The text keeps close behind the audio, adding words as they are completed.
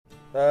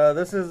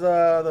This is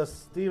the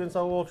Steven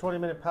Saul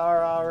 20-minute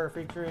power hour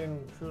featuring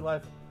true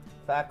life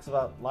facts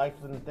about life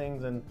and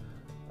things, and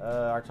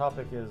our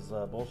topic is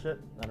bullshit.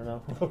 I don't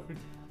know.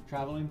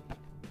 Traveling.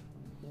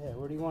 Yeah,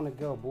 where do you want to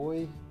go,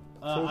 boy?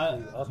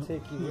 I'll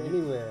take you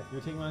anywhere.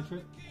 You're taking me on a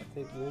trip? I'll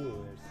take you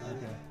anywhere, son.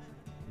 Okay.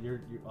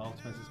 Your all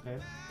expenses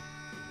paid?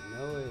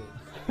 No way.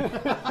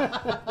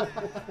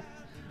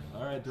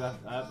 All right.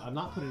 I'm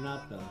not putting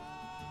out though.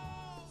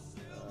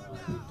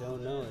 You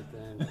don't know it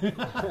then.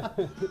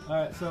 All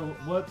right. So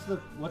what's the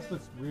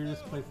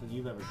weirdest place that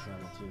you've ever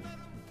traveled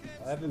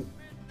to?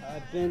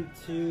 I've been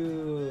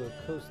to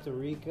Costa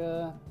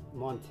Rica,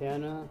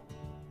 Montana.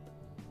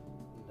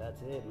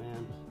 That's it,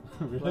 man.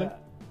 Really?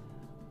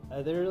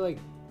 But, they're like,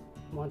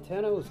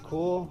 Montana was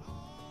cool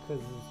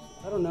because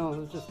I don't know, it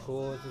was just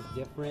cool. It's just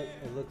different.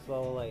 It looks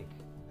all like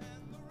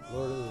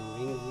Lord of the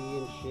Ringsy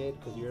and shit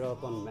because you're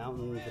up on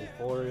mountains and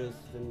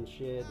forests and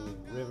shit and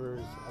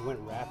rivers. I went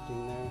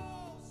rafting there.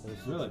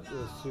 It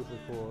was super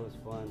cool. It was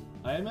fun.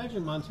 I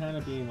imagine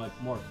Montana being like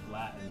more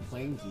flat and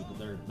plainsy, but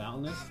they're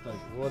mountainous. Like,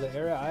 well, the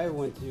area I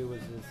went to was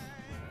just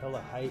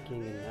hella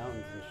hiking and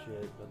mountains and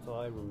shit. That's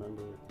all I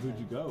remember. Who'd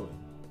you go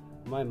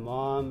with? My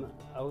mom.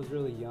 I was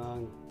really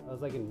young. I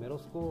was like in middle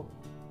school.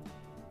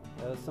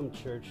 That was some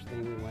church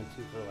thing we went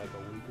to for like a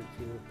week or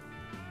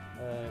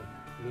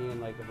two. Me and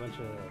like a bunch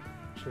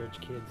of church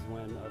kids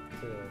went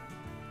up to,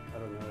 I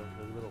don't know,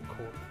 the little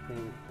cult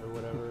thing or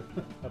whatever,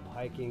 up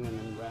hiking and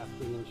then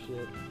rafting and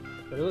shit.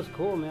 But it was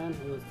cool, man.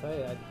 It was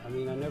tight. I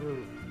mean, I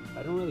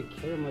don't really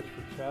care much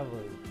for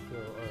traveling. So,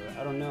 or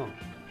I don't know.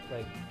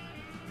 Like,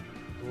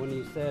 when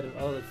you said,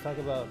 oh, let's talk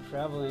about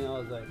traveling, I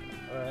was like,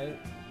 all right.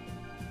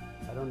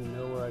 I don't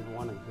know where I'd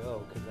want to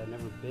go because I've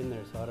never been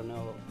there, so I don't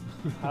know.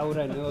 How would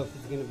I know if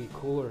it's going to be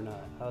cool or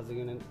not? How's it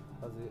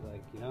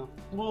like, you know?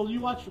 Well,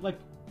 you watch like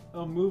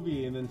a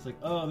movie and then it's like,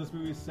 oh, this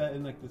movie's set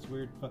in like this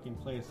weird fucking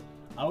place.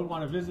 I would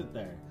want to visit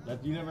there.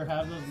 Like, do you never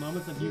have those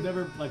moments? Like, you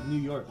never, like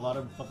New York, a lot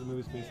of fucking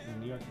movies based in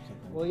New York or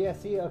something. Well, yeah,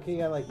 see, okay,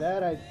 yeah, like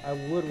that, I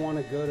would want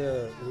to go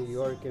to New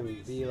York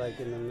and be like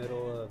in the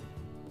middle of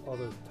all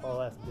those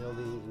tall ass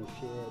buildings and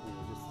shit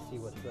and just see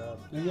what's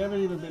up. Have you ever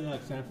even been to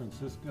like San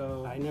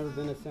Francisco? I never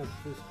been to San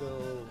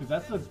Francisco.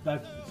 Because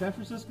San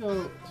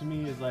Francisco to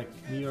me is like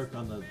New York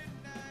on the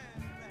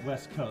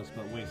West Coast,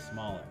 but way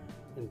smaller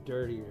and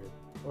dirtier.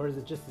 Or is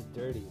it just as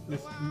dirty?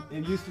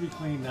 It used to be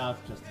clean, now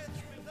it's just as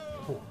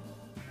dirty.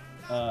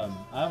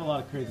 I have a lot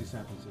of crazy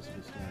San Francisco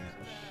stories,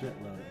 a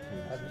shitload of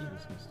crazy San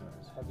Francisco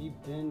stories. Have you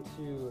been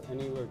to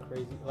anywhere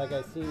crazy? Like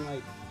I seen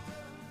like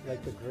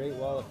the Great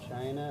Wall of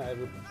China. I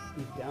would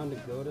be down to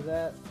go to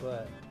that,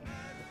 but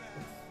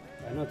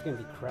I know it's gonna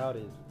be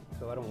crowded,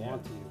 so I don't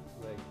want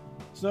to. Like,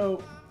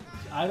 so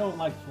I don't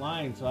like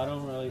flying, so I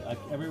don't really like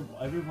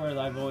everywhere that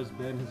I've always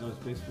been has always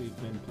basically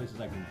been places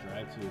I can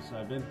drive to. So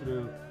I've been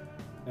through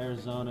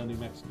Arizona, New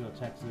Mexico,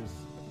 Texas,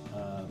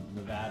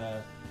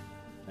 Nevada,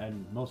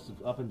 and most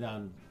of up and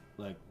down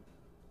like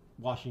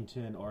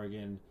Washington,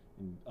 Oregon,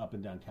 and up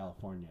and down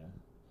California.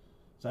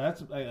 So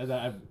that's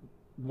I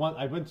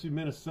went to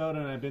Minnesota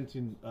and I've been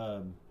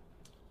to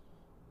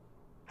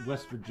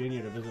West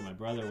Virginia to visit my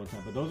brother one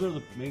time. But those are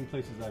the main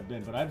places I've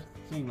been. But I've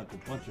seen like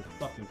a bunch of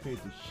fucking crazy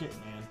shit,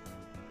 man.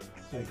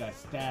 So I got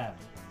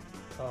stabbed.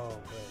 Oh,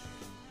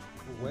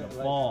 wait.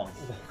 The balls.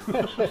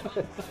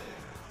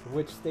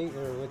 Which state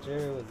or which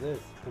area was this?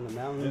 In the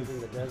mountains, in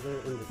the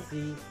desert, in the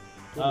sea?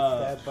 Getting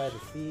stabbed by the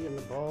sea and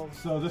the balls?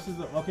 So this is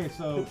okay.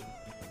 So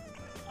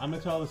I'm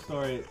gonna tell the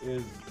story.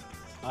 Is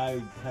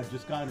I had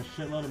just gotten a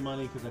shitload of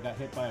money because I got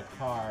hit by a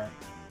car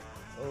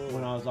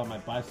when I was on my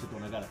bicycle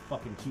and I got a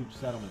fucking huge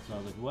settlement. So I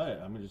was like,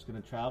 what? I'm just going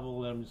to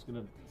travel and I'm just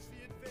going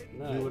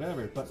to do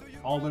whatever. But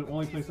the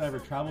only place I ever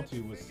traveled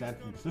to was San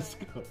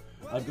Francisco.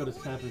 I'd go to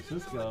San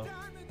Francisco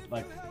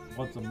like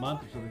once a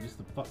month or something just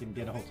to fucking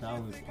get a hotel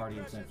and just party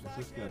in San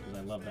Francisco because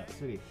I love that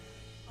city.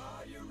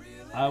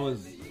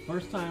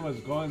 First time I was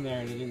going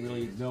there and I didn't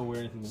really know where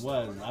anything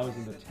was. I was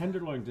in the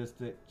Tenderloin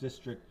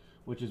district,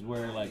 which is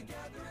where like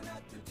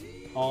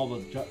all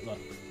the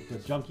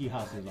junkie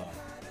houses are,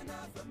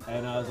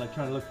 and I was like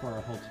trying to look for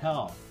a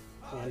hotel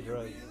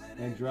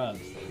and drugs.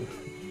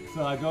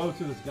 So I go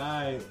to this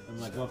guy and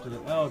like go up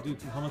to oh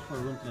dude, how much for a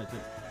room tonight?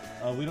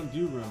 Like, we don't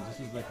do rooms.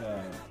 This is like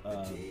a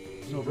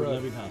sober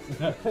living house.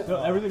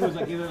 So everything was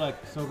like either like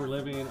sober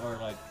living or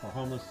like for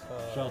homeless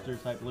shelter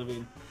type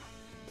living.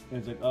 And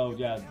it's like, oh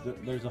yeah,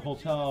 there's a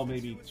hotel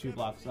maybe 2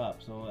 blocks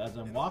up. So as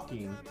I'm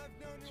walking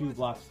 2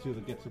 blocks to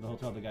get to the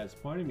hotel the guy's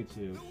pointing me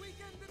to,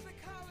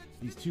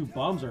 these 2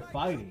 bums are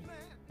fighting.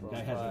 The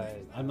guy has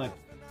I'm like,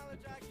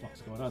 what the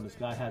fuck's going on? This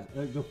guy has.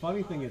 The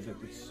funny thing is that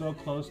it's so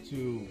close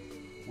to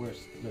where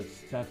the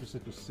San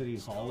Francisco City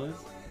Hall is,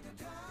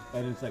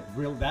 and it's like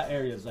that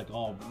area is like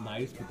all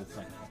nice, but it's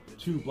like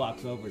 2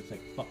 blocks over, it's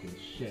like fucking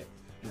shit.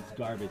 It's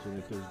garbage,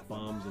 and there's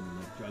bums and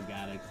like drug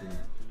addicts and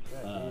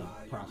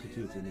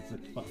prostitutes, and it's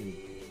like fucking.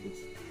 It's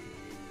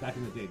back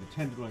in the day, the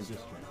Tenderloin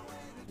district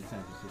in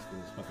San Francisco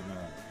was fucking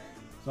alright.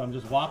 So I'm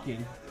just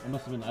walking. I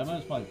was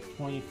probably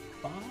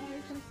 25 or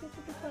something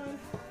at the time.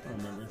 I don't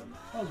remember.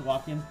 I was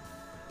walking,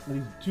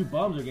 And these two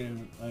bums are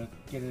getting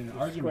in an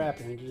argument.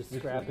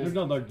 Scrapping.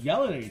 They're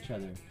yelling at each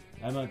other.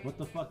 I'm like, what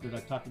the fuck? They're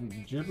like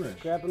talking gibberish.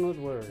 Scrapping with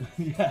words.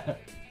 Yeah.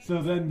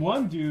 So then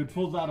one dude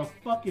pulls out a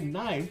fucking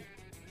knife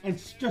and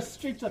just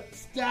straight up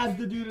stabs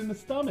the dude in the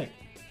stomach.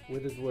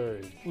 With his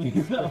words.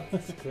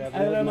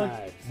 And I'm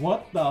like,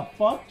 what the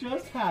fuck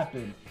just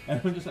happened?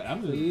 And I'm just like,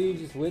 So you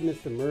just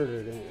witnessed the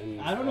murder.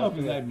 And I don't know if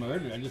it was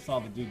murdered. I just saw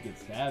the dude get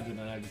stabbed, and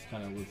then I just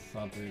kind of was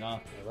sauntering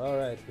off. All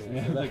right. Then.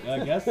 Yeah, like,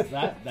 I guess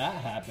that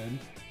happened.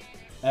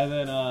 And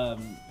then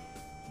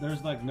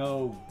there's like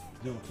you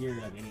don't hear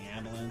like any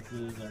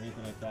ambulances or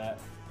anything like that.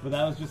 But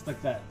that was just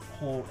like that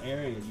whole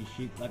area.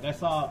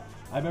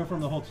 I remember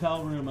from the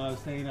hotel room, I was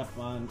staying up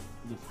on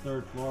this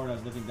third floor, and I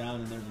was looking down,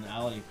 and there's an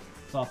alley.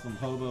 Saw some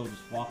hobo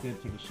just walk in,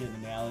 take a shit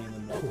in the alley, and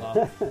then walk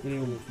off.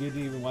 Didn't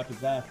even wipe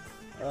his ass.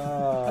 He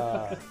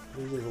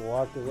just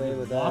walked away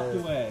with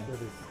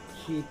his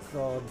cheeks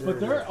all dirty. But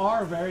there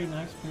are very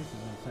nice places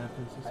in San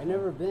Francisco. I've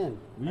never been.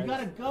 You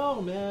gotta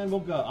go, man. We'll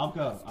go. I'll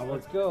go.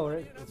 Let's go,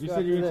 right? You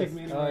said you were gonna take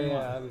me anywhere you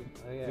want.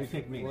 Yeah. You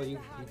take me. Well, you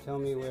tell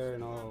me where,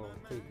 and I'll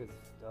take it.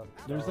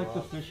 There's like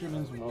the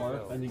Fisherman's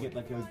Wharf, and you get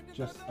like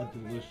just a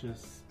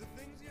delicious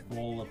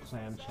bowl of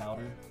clam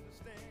chowder.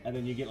 And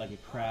then you get like a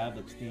crab,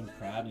 like steamed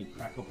crab, and you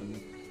crack open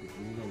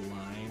the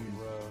lime.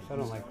 Gross. I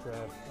don't like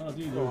crab. Oh,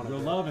 dude,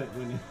 you'll love it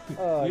when you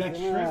like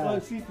shrimp,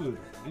 like seafood.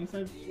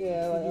 Anytime?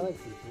 Yeah, I like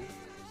seafood.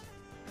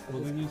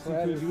 Well, then you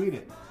seafood, you eat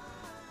it.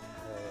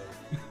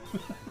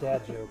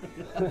 Dad joke.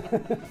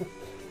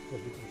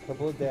 A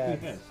couple of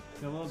dads. Yes,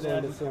 Going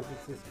to San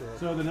Francisco.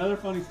 So another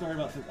funny story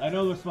about I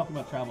know we're talking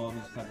about travel. I'm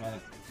just talking about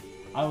it.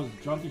 I was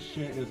drunk as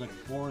shit. It was like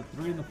 3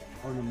 in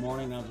the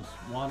morning. I was just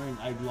wandering.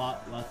 I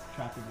lost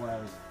track of where I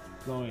was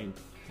going.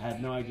 I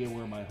had no idea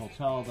where my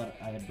hotel that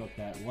I had booked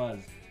at was.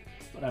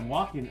 But I'm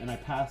walking and I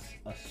pass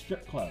a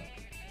strip club.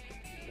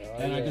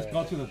 I just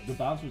go to the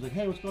bouncer. He's like,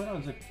 hey, what's going on?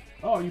 He's like,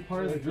 oh, are you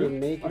part of the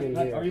group?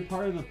 Are you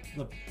part of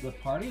the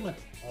party? I'm like,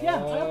 yeah,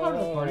 I'm part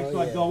of the party. So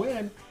I go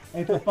in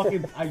and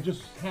I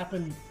just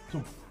happened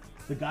to,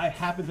 the guy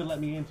happened to let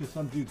me into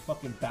some dude's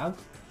fucking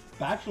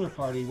bachelor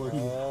party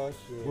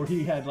where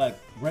he had like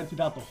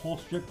rented out the whole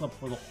strip club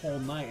for the whole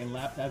night and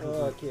lap dances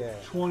for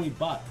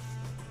 $20.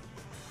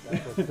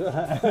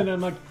 And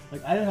I'm like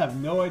I have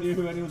no idea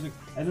who anyone was,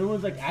 and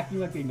everyone's like acting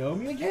like they know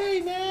me, like,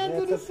 hey man,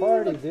 it's a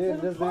party, dude.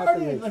 It doesn't have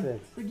to make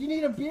sense. Like, you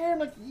need a beer? I'm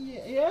like,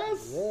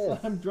 yes. So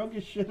I'm drunk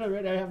as shit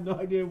already. I have no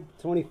idea.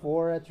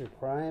 24 at your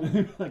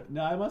prime. Like,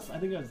 no, I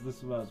think I was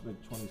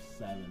like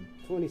 27.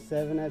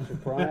 27 at your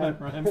prime.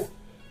 Prime.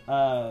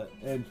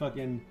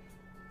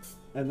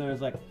 And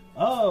there's like,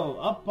 oh,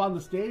 up on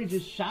the stage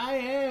is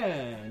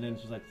Cheyenne, and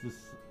she's like this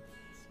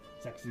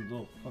sexy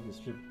little fucking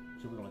stripper.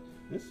 Like,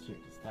 this chick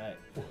is tight.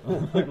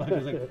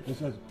 She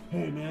says,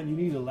 hey man, you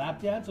need a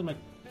lap dance? I'm like,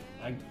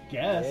 I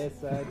guess.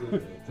 Yes, I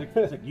do.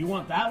 It's like, you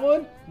want that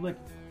one? I'm like,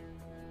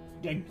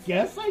 I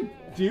guess I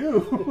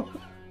do.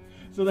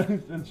 So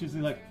then she's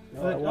like,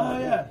 oh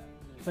yeah.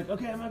 It's like,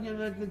 okay, I'm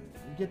gonna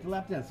get the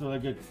lap dance. So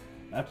like,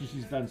 after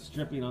she's done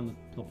stripping on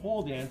the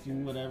pole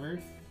dancing, whatever,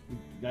 the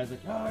guy's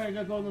like, oh, all right, I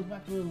gotta go in those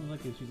back rooms.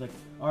 Like, and she's like,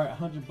 all right,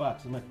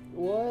 $100. I'm like,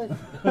 what?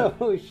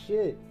 Oh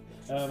shit.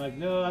 And I'm like,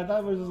 no, I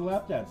thought it was just a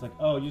lap dance. Like,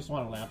 oh, you just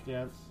want a lap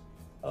dance?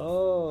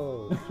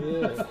 Oh,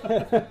 shit.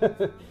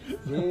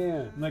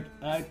 Damn. Like,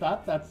 I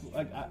thought that's,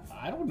 like,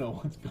 I don't know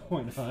what's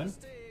going on.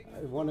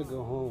 I want to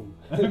go home.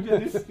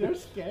 They're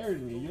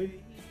scaring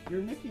me.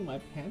 You're making my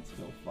pants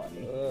feel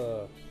funny.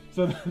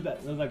 So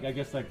that was like, I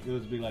guess like it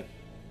would be like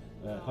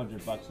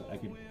 $100. I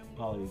could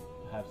probably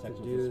have sex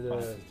with this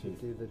prostitute.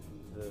 To do the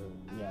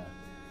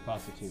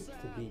prostitute.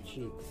 To beat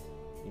cheeks.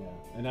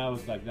 Yeah, and I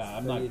was like, nah,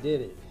 I'm not. You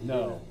did it.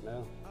 No.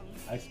 No.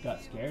 I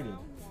got scared. You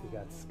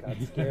got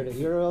scared.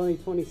 You're only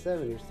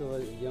 27. You're still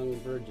a young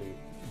virgin.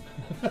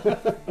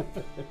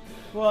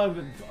 Well, I've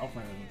been a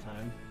girlfriend at the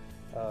time.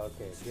 Oh,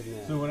 okay, good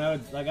man. So when I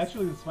was like,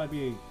 actually, this might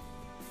be.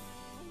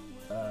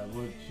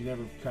 She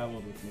never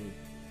traveled with me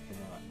a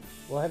lot.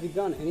 Well, have you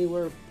gone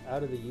anywhere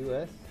out of the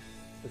U.S.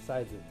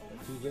 besides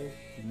TJ?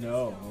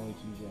 No, only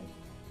TJ.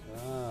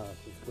 Ah,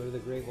 let's go to the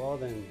Great Wall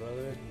then,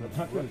 brother. I'm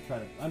not going to try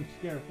to. I'm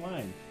scared of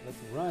flying. Let's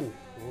run.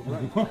 We'll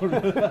run.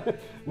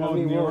 We'll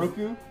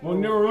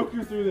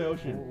Niroku through the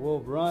ocean. We'll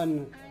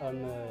run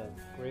on the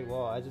Great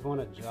Wall. I just want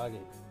to jog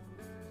it.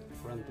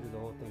 Run through the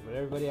whole thing. But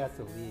everybody has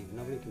to leave.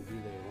 Nobody can be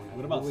there.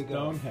 What about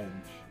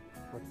Stonehenge?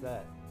 What's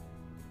that?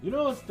 You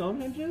know what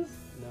Stonehenge is?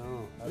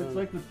 No. It's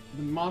like the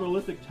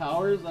monolithic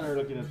towers that are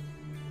like in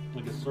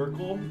a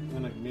circle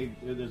and like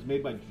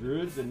made by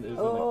Druids and is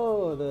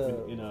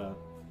in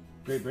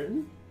Great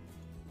Britain.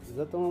 Is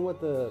that the one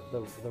with the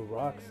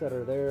rocks that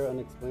are there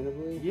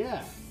unexplainably?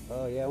 Yeah.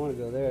 Oh yeah, I want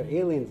to go there.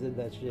 Aliens did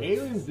that shit.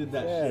 Aliens did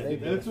that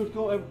shit. Let's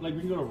go. Like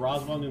we can go to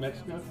Roswell, New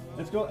Mexico.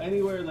 Let's go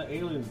anywhere the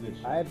aliens did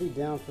shit. I'd be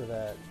down for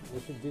that.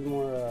 We should do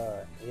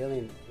more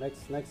alien.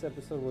 Next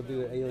episode we'll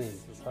do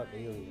aliens. Let's talk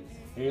aliens.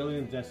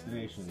 Alien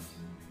destinations.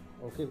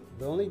 Okay,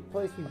 the only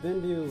place we've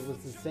been to was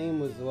the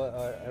same as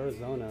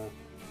Arizona.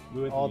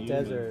 We went all to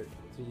desert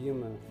to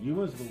Yuma.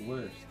 Yuma's the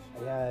worst.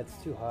 Yeah, it's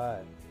too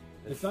hot.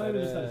 It's not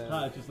even just that it's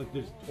hot. It's just like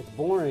it's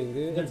boring,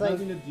 dude. there's It's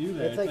nothing to do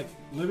there. It's like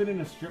living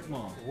in a strip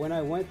mall. when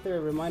I went there,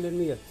 it reminded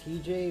me of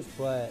TJ,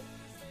 but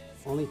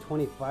only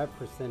 25%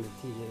 of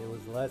TJ. It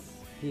was less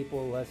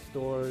people, less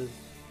stores.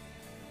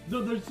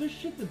 No, there's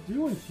shit to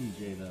do in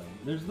TJ though.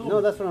 There's no.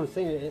 No, that's what I'm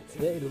saying.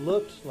 It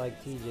looked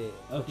like TJ, Okay.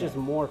 but just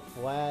more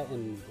flat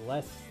and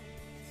less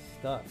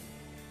stuff.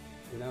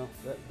 You know,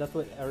 that's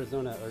what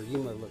Arizona or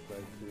Yuma looked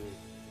like to me.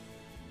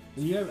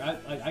 Yeah,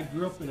 I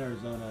grew up in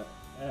Arizona,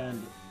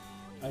 and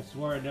I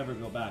swore I'd never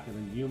go back. And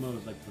then Yuma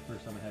was like the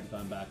first time I had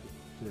gone back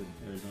to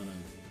Arizona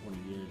in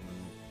 20 years when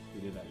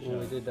we did that show. When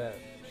we did that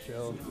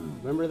show,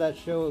 remember that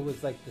show? It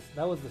was like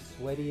that was the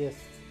sweatiest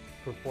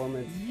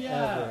performance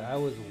ever. I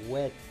was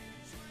wet.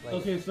 Like,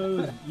 Okay,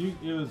 so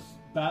it was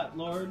Bat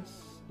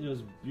Lords, it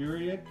was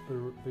Burek,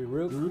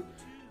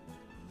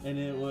 and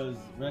it was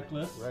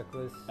Reckless,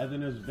 and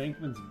then it was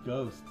Venkman's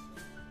Ghost.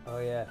 Oh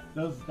yeah.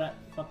 That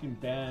fucking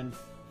band.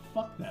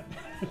 Fuck that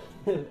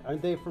band.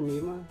 Aren't they from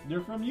Yuma?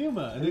 They're from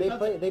Yuma. And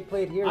they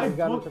played here. They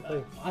got them to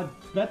play.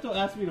 Beto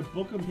asked me to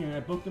book them here. I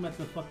booked them at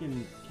the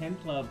fucking Ken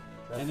Club.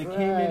 That's and they right.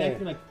 came in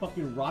acting like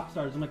fucking rock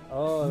stars. I'm like,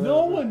 Oh,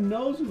 no one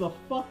knows who the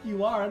fuck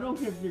you are. I don't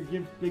care if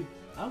you're big.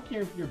 I don't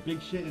care if you're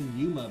big shit in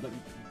Yuma, but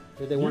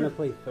did they want to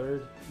play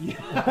third?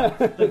 Yeah,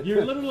 like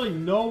you're literally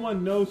no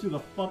one knows who the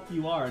fuck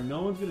you are.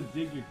 No one's gonna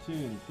dig your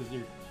tunes because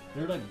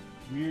they're like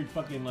weird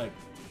fucking like.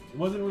 It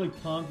wasn't really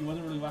punk. It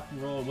wasn't really rock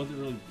and roll. It wasn't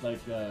really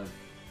like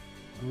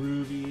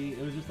groovy.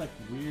 It was just like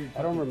weird.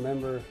 I don't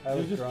remember. It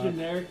was just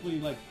generically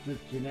like the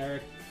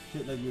generic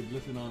shit that you'd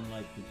listen on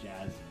like the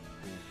jazz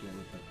and shit.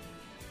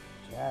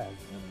 Jazz.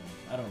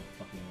 I don't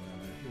fucking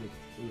remember.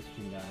 It was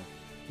chingada.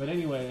 But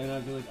anyway, and I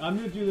was like, I'm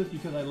gonna do this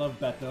because I love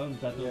Beto,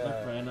 and Beto's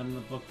my friend. I'm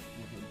gonna book.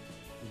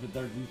 If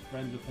they're these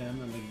friends with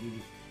him, and they do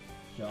this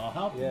show, I'll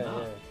help them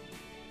out.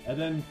 And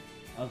then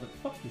I was like,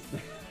 fuck this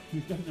thing.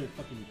 These guys are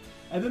fucking.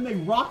 And then they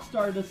rock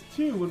starred us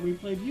too when we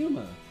played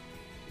Yuma.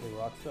 They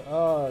rock star.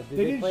 Oh, did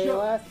they play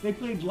last? They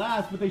played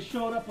last, but they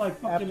showed up like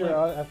fucking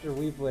after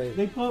we played.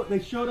 They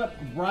showed up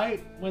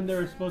right when they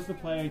were supposed to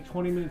play,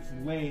 20 minutes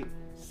late,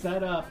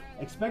 set up,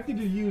 expected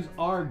to use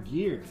our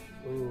gear.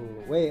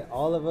 Ooh, wait,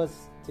 all of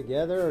us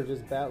together or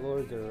just Bat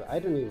Lords? Or I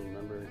don't even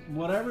remember.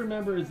 What I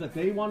remember is that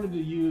they wanted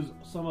to use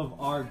some of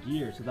our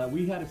gear so that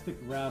we had to stick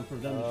around for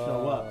them to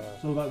show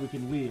up so that we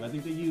can leave. I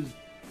think they used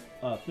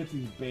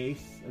Fitzy's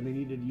bass and they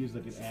needed to use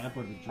like an amp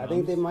or the drums. I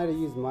think they might have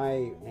used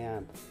my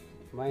amp.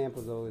 My amp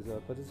was always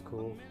up, but it's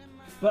cool.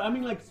 But I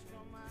mean, like,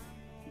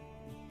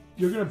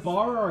 you're gonna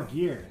borrow our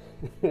gear,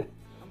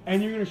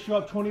 and you're gonna show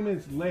up 20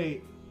 minutes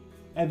late,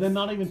 and then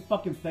not even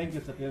fucking thank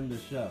us at the end of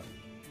the show.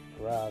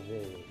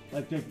 Bravo.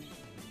 Like,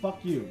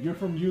 fuck you. You're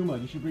from Yuma.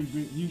 You should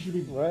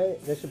be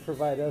right. They should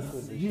provide us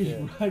with the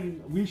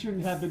shit. We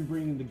shouldn't have been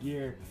bringing the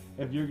gear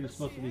if you're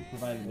supposed to be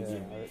providing the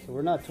gear. Right, so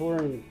we're not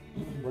touring.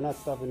 We're not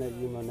stopping at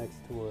Yuma next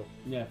tour.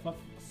 Yeah, fuck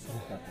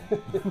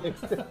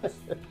that.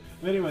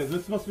 But anyways,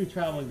 this must be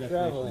traveling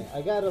destination. Traveling.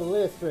 I got a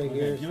list right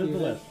here. Give us the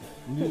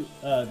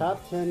list.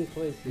 Top 10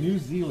 places. New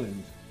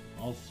Zealand,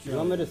 Australia. You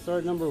want me to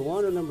start number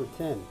 1 or number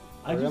 10?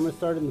 I'm going to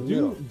start in the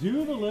middle.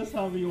 Do the list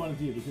however you want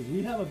to do because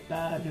we have a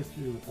bad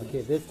history with this.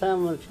 Okay, this time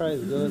I'm going to try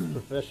as good as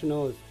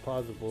professional as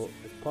possible.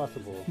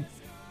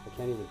 I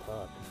can't even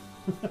talk.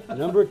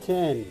 Number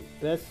 10,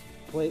 best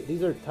place.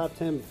 These are top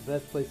 10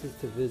 best places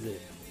to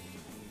visit.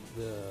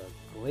 The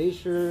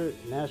Glacier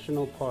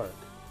National Park.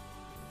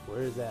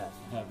 Where is that?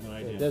 I have no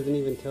idea. It doesn't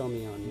even tell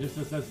me on here. Just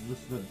says this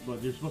is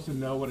what you're supposed to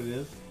know what it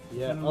is.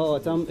 Yeah. Oh,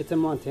 it's in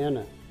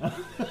Montana.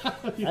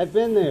 I've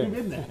been there. You've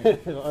been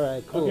there. All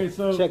right, cool. Okay,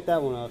 so check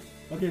that one off.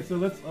 Okay, so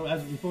let's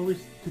before we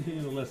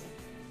continue the list.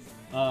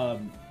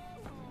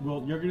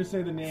 Well, you're gonna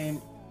say the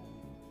name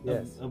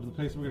of the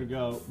place we're gonna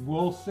go.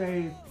 We'll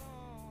say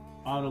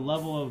on a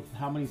level of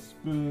how many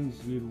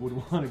spoons we would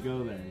want to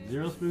go there.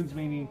 0 spoons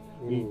meaning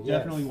we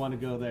definitely want to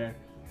go there.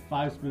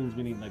 5 spoons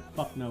meaning like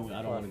fuck no,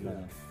 I don't want to go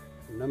there.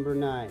 Number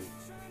 9,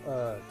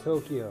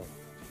 Tokyo.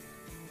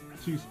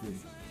 2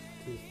 spoons.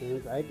 2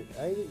 spoons.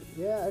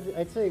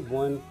 I'd say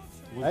 1.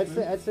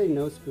 I'd say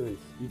no spoons.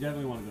 You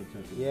definitely want to go to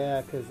Tokyo.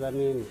 Yeah, because I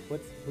mean,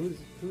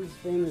 who's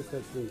famous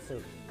that's in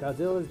Tokyo?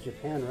 Godzilla's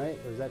Japan, right?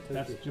 Or is that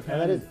Tokyo? That's Japan.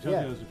 That is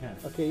Tokyo's Japan.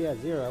 Okay, yeah,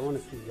 0. I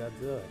want to see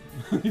Godzilla.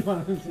 You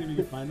want to see if you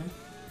can find him?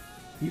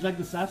 He's like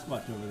the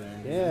Sasquatch over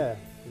there. Yeah,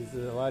 he's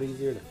a lot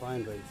easier to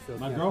find, but still.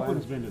 My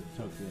girlfriend's been to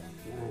Tokyo.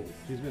 Nice.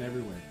 She's been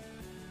everywhere.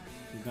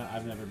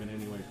 I've never been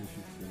anywhere because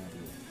she's been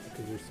everywhere.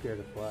 Because you're scared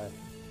to fly.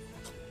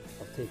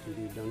 I'll take you,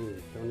 dude.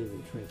 Don't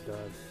even treat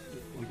dogs.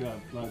 We got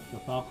like the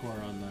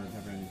Falcor on the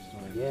Neverending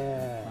Story.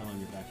 Yeah. Fly on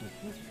your back. Like,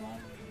 let's fly.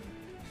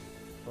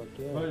 Fuck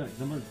yeah.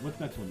 What's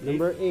next one?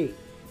 Number 8,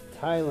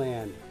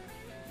 Thailand.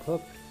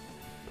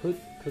 Phuket.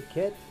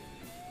 Phuket.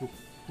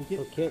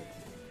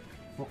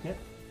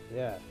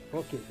 Yeah,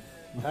 Phuket.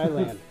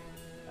 Thailand.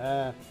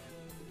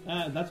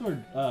 That's where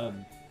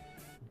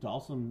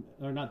Dalsum,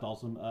 or not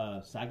Dalsum,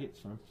 Saget's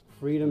from.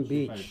 Freedom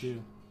Beach.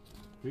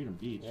 Freedom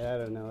Beach. Yeah, I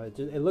don't know.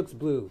 It looks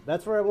blue.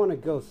 That's where I want to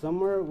go.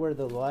 Somewhere where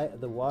the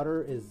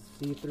water is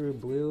see-through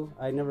blue.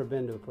 I've never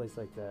been to a place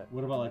like that.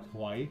 What about like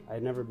Hawaii?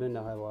 I've never been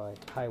to Hawaii.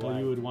 Well,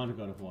 you would want to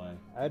go to Hawaii.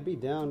 I'd be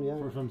down, yeah.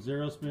 From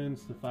 0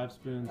 spoons to 5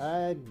 spoons.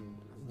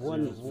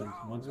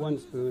 One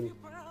spoon.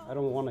 I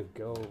don't want to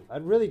go. I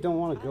really don't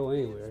want to go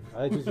anywhere.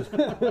 I just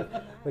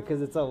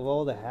because it's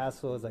all the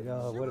hassle. It's like,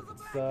 oh, what if it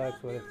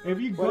sucks? What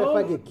if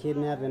I get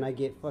kidnapped and I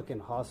get fucking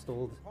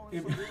hostiled?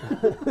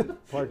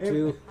 Part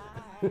 2.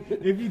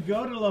 If you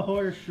go to La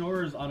Jolla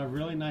Shores on a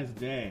really nice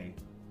day,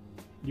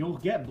 you'll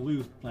get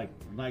blue, like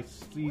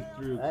nice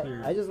see-through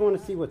clear. I just want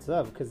to see what's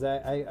up because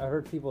I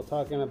heard people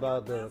talking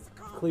about the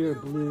clear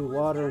blue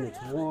water and it's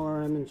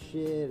warm and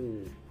shit,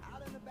 and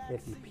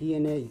if you pee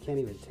in it, you can't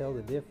even tell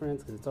the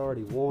difference because it's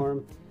already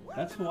warm.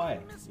 That's Hawaii.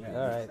 Yeah.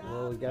 All right,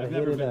 well, we gotta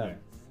hit it up.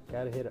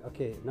 Gotta hit it.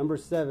 Okay, number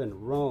 7,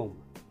 Rome.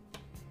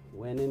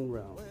 When in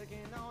Rome.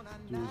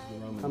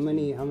 How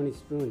many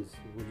spoons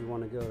would you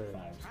want to go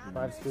there?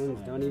 5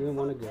 spoons. Don't even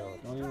want to go.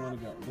 Don't even want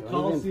to go.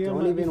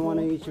 Don't even want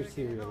to eat your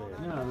cereal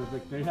there. No,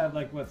 they have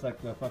like what's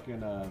like the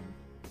fucking.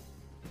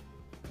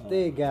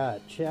 They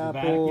got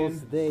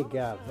chapels. They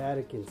got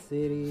Vatican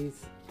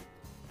cities.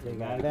 They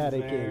got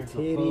Vatican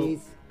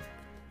titties.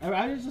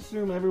 I just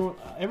assume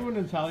everyone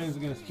in Italian is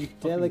going to speak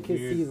fucking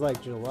delicacies weird.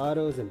 Like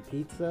gelatos and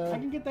pizza. I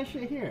can get that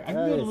shit here. I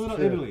can go to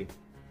Little Italy.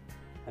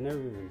 I never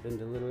even been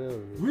to Little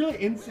Italy.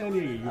 Really, in San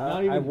Diego? You've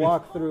not even I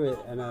walked through it,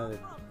 and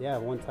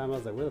one time I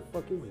was like, "Where the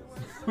fuck is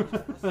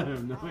this?" I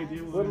have no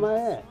idea where am I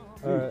at.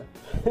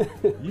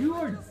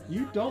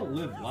 You don't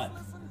live life.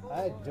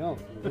 I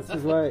don't. This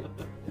is why.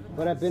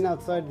 But I've been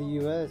outside the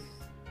U.S.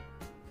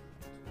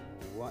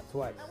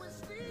 Twice.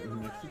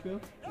 In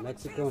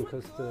Mexico and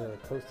Costa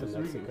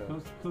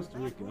Mexico. Costa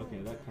Rica,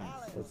 okay, that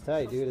counts. It's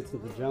tight, dude. It's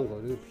in the jungle,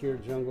 dude. Pure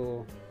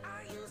jungle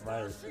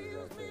viruses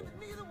out there.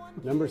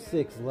 Number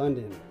 6,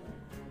 London.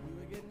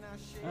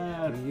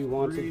 Do you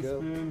want to go?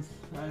 Spoons.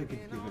 I could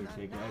give it a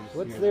take.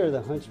 What's there?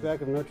 The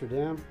Hunchback of Notre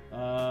Dame?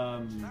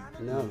 No,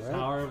 the right?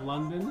 Tower of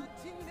London.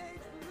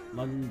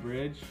 London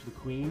Bridge. The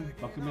Queen.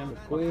 Buckingham.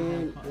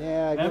 Queen.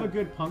 Yeah. They have a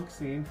good punk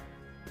scene.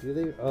 Do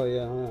they? Oh,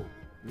 yeah, huh?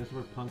 That's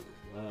where punk...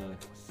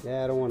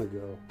 Yeah, I don't want to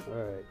go.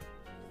 All right.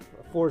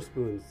 4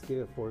 spoons. Give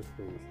it 4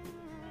 spoons.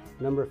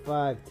 Number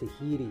 5,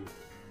 Tahiti.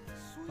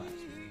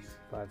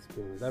 5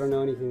 spoons. I don't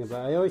know anything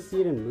about it. I always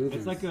see it in movies.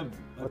 It's like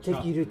I'll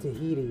take you to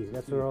Tahiti.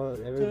 That's where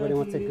everybody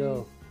wants to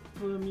go.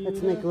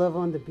 Let's make love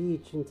on the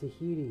beach in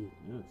Tahiti.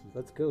 Yeah,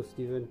 let's go,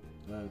 Steven.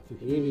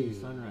 Tahiti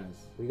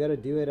sunrise. We got to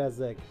do it as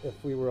like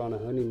if we were on a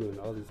honeymoon,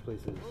 all these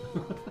places.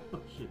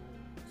 Shit.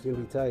 It's going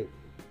to be tight.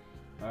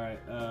 All right.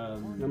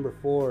 Number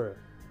 4,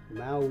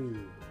 Maui.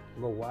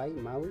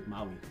 Maui?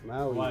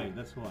 Hawaii,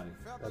 that's Hawaii.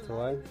 That's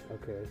Hawaii?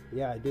 Okay.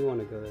 Yeah, I do want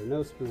to go there.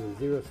 No spoon.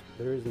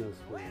 There is no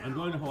spoon. I'm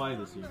going to Hawaii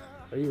this year.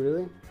 Are you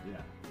really?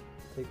 Yeah.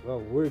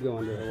 We're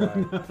going to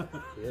Hawaii.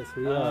 Yes,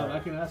 we are. I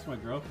can ask my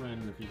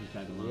girlfriend if you can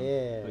tag along.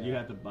 Yeah. But you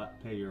have to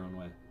pay your own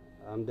way.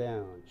 I'm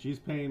down. She's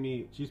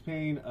paying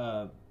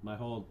my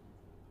whole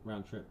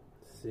round trip.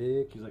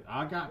 Sick. She's like,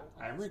 I'm gonna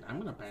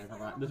pay for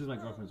that. This is my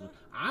girlfriend's one.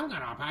 I'm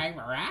gonna pay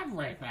for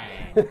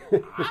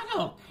everything. I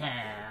don't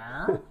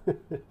care.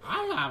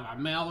 I have $1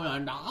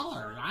 million.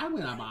 I'm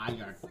gonna buy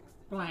your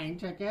plane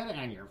ticket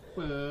and your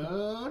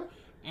food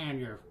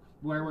and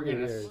where we're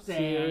gonna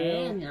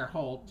stay and your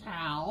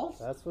hotels.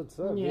 That's what's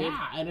up. Yeah,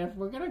 dude. and if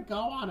we're gonna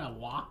go on a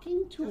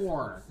walking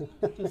tour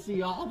to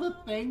see all the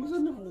things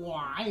in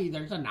Hawaii,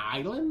 there's an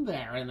island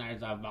there and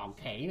there's a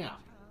volcano.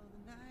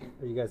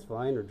 Are you guys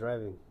flying or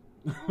driving?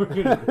 We're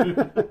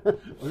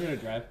gonna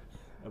drive.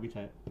 That'll be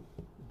tight.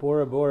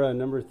 Bora Bora,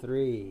 number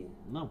 3.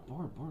 No,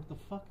 Bora Bora, what the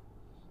fuck?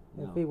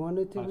 If we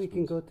wanted to, we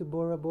can go to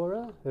Bora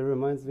Bora. It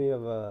reminds me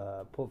of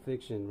Pulp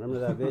Fiction. Remember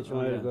that bitch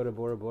wanted to go to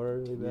Bora Bora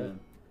really bad? Yeah.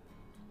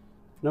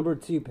 Number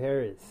 2,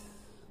 Paris.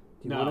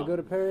 Do you want to go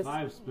to Paris?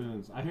 5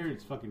 spoons. I hear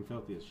it's fucking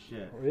filthy as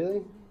shit.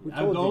 Really?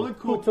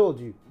 Who told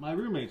you? My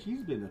roommate,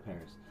 she's been to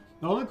Paris.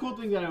 The only cool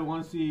thing that I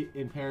want to see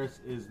in Paris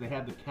is they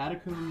have the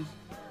catacombs.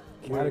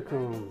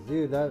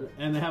 Dude,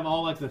 and they have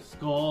all like the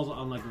skulls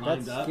on like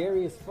lined up. That's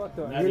scary as fuck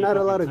though. You're not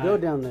allowed to go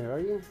down there, are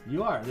you?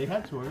 You are. They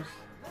had tours.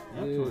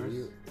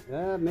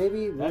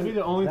 Maybe that'd be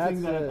the only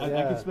thing that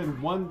I could spend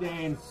one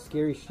day in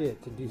scary shit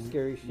to do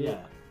scary shit.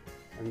 Yeah.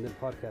 And then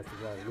podcast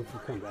about it if you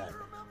come back.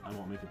 I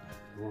won't make it back.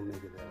 You won't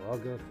make it back. I'll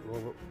go.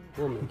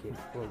 We'll make it.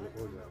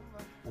 We'll go.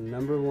 And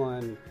number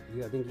 1,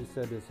 I think you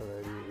said this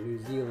already. New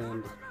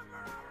Zealand.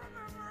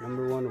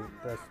 Number 1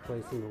 best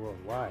place in the world.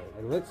 Why?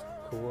 It looks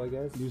cool, I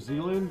guess. New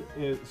Zealand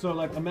is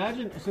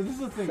imagine. So this is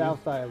the thing.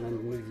 South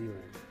Island, New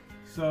Zealand.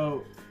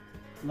 So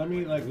let me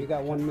You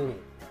got 1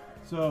 minute.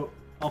 So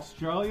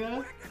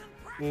Australia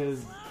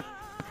is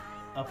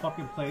a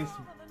fucking place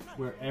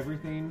where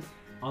everything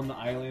on the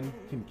island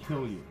can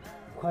kill you.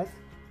 What?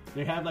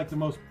 They have like the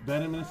most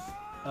venomous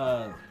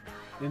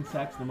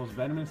insects, the most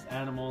venomous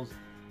animals.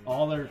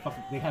 All their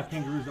fucking, they have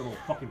kangaroos that will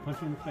fucking punch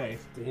you in the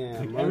face. Damn,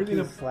 like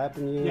monkeys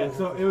slapping you. Yeah,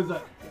 so it was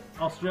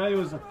Australia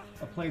was a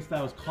place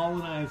that was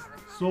colonized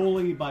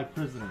solely by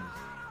prisoners.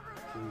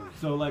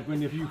 So like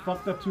if you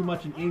fucked up too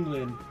much in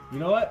England, you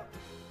know what?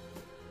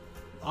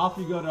 Off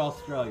you go to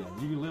Australia.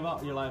 You can live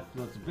out your life.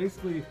 So it's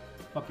basically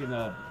fucking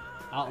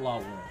outlaw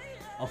world.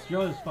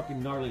 Australia's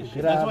fucking gnarly as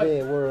shit.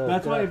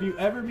 That's why if you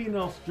ever meet an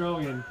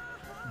Australian,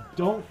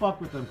 don't fuck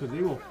with them because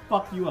they will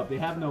fuck you up. They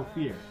have no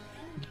fear.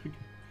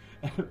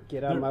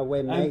 Get out of my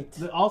way, mate.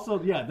 They're also,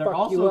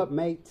 fuck you up,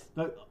 mate.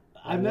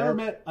 I've never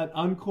met an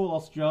uncool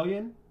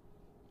Australian,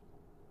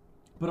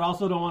 but I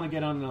also don't want to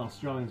get on an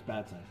Australian's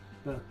bad side.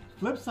 The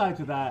flip side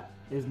to that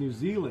is New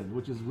Zealand,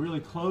 which is really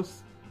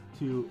close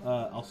to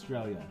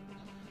Australia,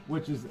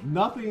 which is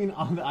nothing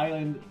on the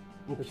island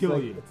will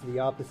kill you. It's the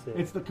opposite.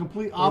 It's the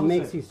complete opposite. It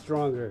makes you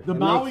stronger. The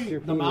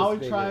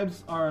Maori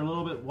tribes are a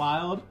little bit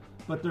wild,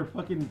 but they're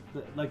fucking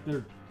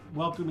they're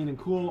welcoming and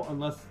cool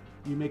unless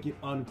you make it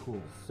uncool.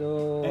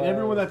 So and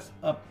everyone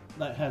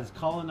that has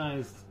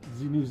colonized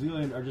New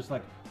Zealand are just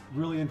like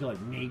really into like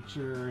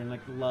nature and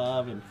like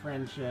love and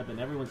friendship, and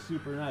everyone's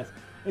super nice.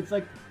 It's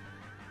like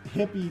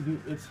hippie.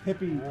 It's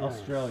hippie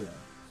Australia.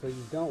 So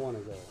you don't want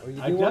to go, or you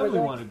do I definitely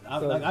want to.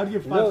 So I'd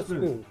give 5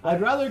 spoons. I'd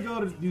rather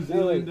go to New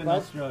Zealand than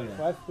Australia.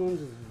 5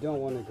 spoons is you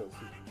don't want to go.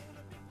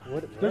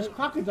 What? There's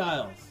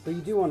crocodiles. So you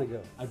do want to go.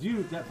 I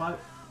do. Get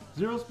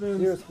 0 spoons.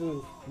 0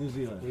 spoons. New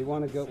Zealand. We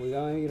want to go. We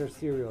want to eat our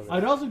cereal. There.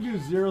 I'd also do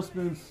 0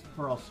 spoons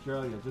for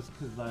Australia, just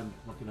because I'm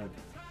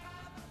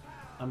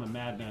a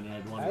madman and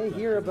I'd want. I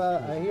hear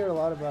a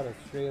lot about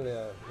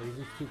Australia. There's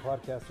these 2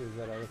 podcasters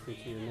that I listen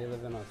to, and they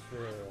live in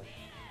Australia,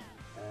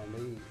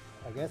 and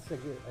I guess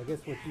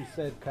what you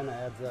said kind of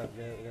adds up.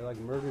 They like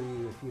murder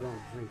you if you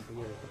don't drink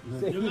beer. If you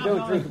say you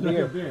don't drink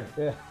beer.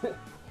 Yeah.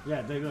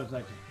 Yeah, they go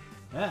like,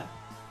 yeah.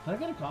 Can I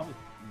get a coffee?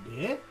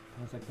 Beer?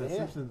 It's like the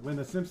Simpsons. When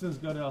the Simpsons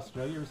go to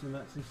Australia, you ever seen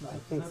that Simpsons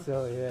episode? I think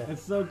so, yeah.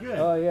 It's so good.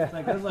 Oh, yeah. It's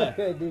like, it's like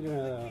I did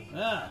know.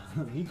 Yeah.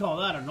 You call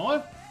that a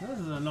knife? This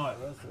is a knife.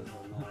 This is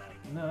a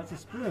knife. No, that's a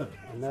spoon.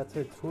 And that's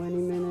her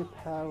 20-minute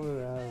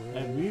power hour.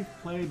 And we've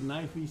played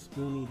Knifey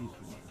Spoony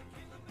before.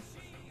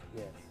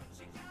 Yes.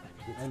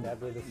 Get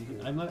stabbed with a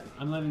spoon.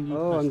 I'm letting you.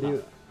 Oh, I'm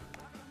doing.